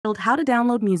How to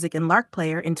download music in Lark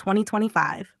Player in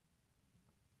 2025.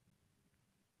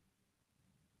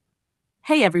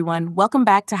 Hey everyone, welcome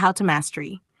back to How to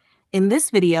Mastery. In this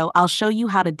video, I'll show you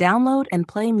how to download and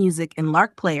play music in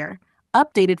Lark Player,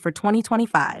 updated for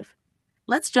 2025.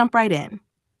 Let's jump right in.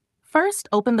 First,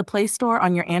 open the Play Store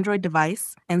on your Android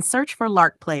device and search for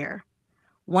Lark Player.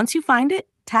 Once you find it,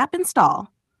 tap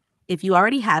Install. If you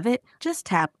already have it, just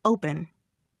tap Open.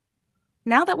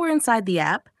 Now that we're inside the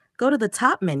app, go to the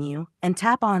top menu and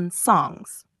tap on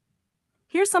Songs.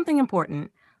 Here's something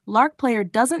important. Lark Player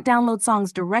doesn't download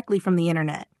songs directly from the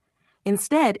internet.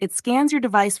 Instead, it scans your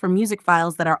device for music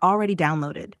files that are already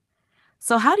downloaded.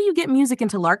 So how do you get music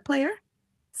into Lark Player?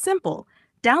 Simple.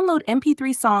 Download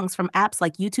MP3 songs from apps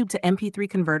like YouTube to MP3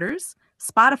 converters,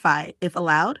 Spotify, if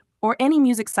allowed, or any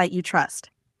music site you trust.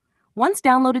 Once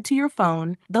downloaded to your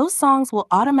phone, those songs will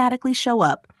automatically show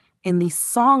up in the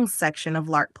Songs section of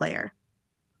Lark Player.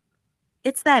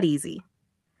 It's that easy.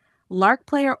 Lark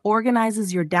Player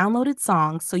organizes your downloaded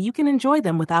songs so you can enjoy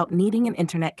them without needing an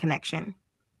internet connection.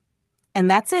 And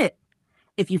that's it.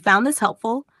 If you found this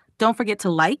helpful, don't forget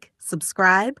to like,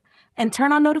 subscribe, and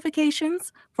turn on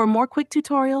notifications for more quick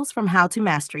tutorials from How to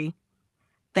Mastery.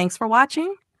 Thanks for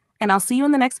watching, and I'll see you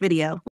in the next video.